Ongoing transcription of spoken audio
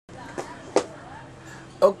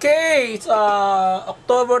Okay, it's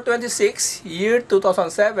October 26, year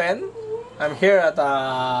 2007. I'm here at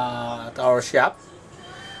our shop.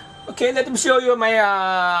 Okay, let me show you my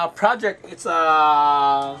project. It's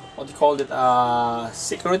what do you call it?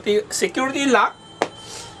 Security lock.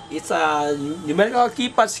 It's a numerical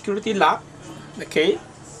keypad security lock. Okay,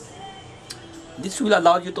 this will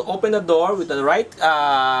allow you to open the door with the right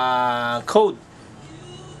code.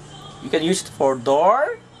 You can use it for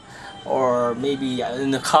door, or maybe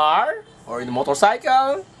in a car or in a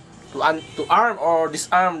motorcycle to arm or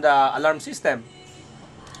disarm the alarm system.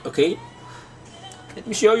 Okay, let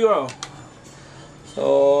me show you.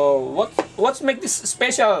 So what's make this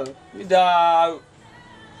special with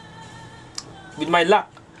my lock?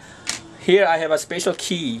 Here I have a special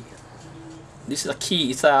key. This is a key.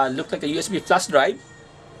 It's look like a USB flash drive.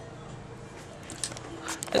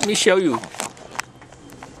 Let me show you.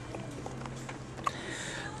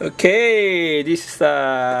 Okay, this is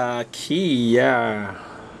the key. Yeah.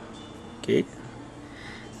 Okay.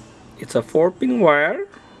 It's a 4-pin wire.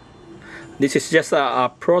 This is just a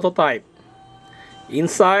prototype.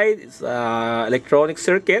 Inside it's a electronic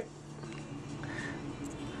circuit.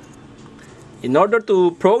 In order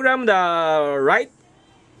to program the right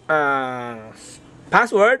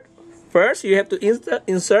password, first you have to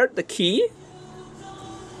insert the key.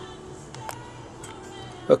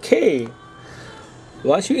 Okay.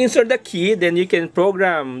 Once you insert the key, then you can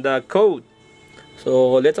program the code.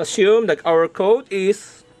 So let's assume that our code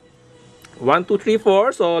is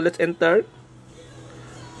 1234. So let's enter.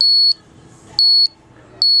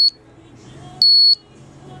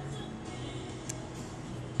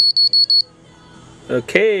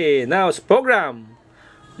 Okay, now it's programmed.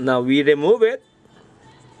 Now we remove it.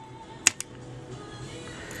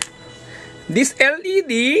 This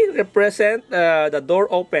LED represents the door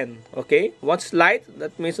open. Okay, once light,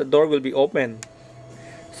 that means the door will be open.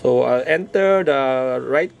 So I'll enter the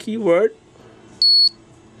right keyword.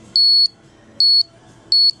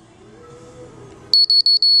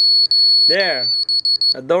 There,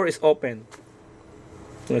 the door is open.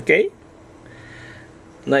 Okay.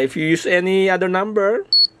 Now if you use any other number,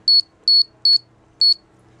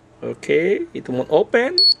 okay, it won't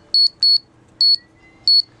open.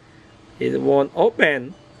 It won't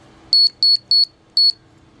open.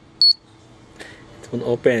 It won't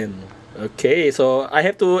open. Okay, so I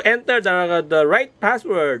have to enter the right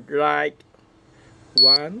password, like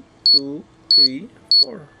 1, 2, 3,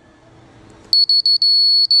 4.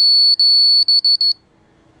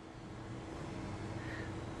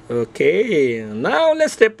 Okay, now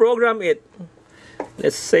let's reprogram it.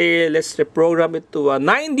 Let's reprogram it to a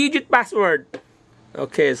 9-digit password.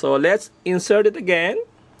 Okay, so let's insert it again.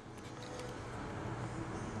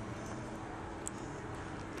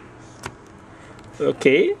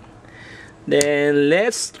 Okay, then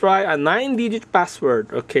let's try a 9-digit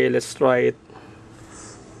password. Okay, let's try it.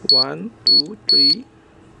 1, 2, 3,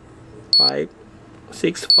 5,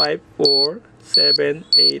 6, 5, 4, 7,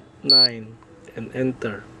 8, 9, and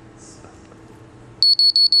enter.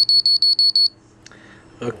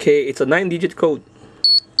 Okay, it's a 9-digit code.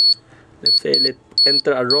 Let's say let's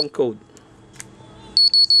enter a wrong code.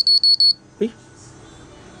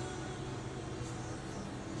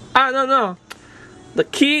 No. The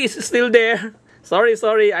key is still there.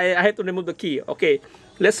 Sorry, I had to remove the key. Okay,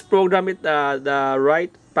 let's program it the right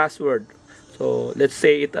password. So let's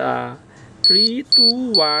say it 3,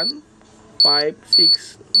 2, 1, 5,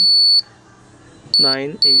 6,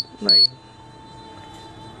 9, 8, 9.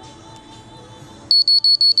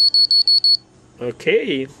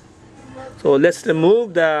 Okay, so let's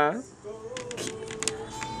remove the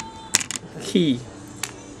key.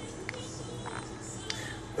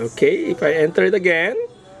 Okay, if I enter it again,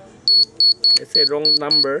 let's say wrong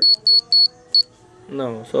number.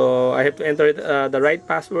 No, so I have to enter it. The right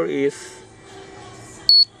password is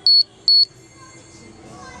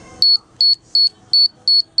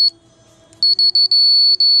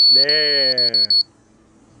there.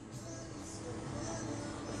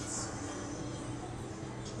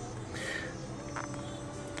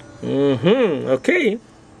 Okay,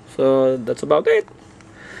 so that's about it.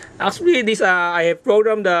 Actually, this I have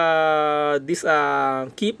programmed this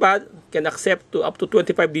keypad can accept up to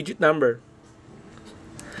 25-digit number.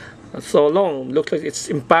 So long, looks like it's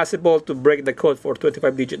impossible to break the code for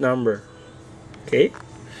 25-digit number. Okay.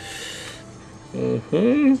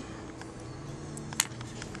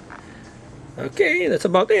 Okay, that's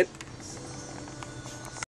about it.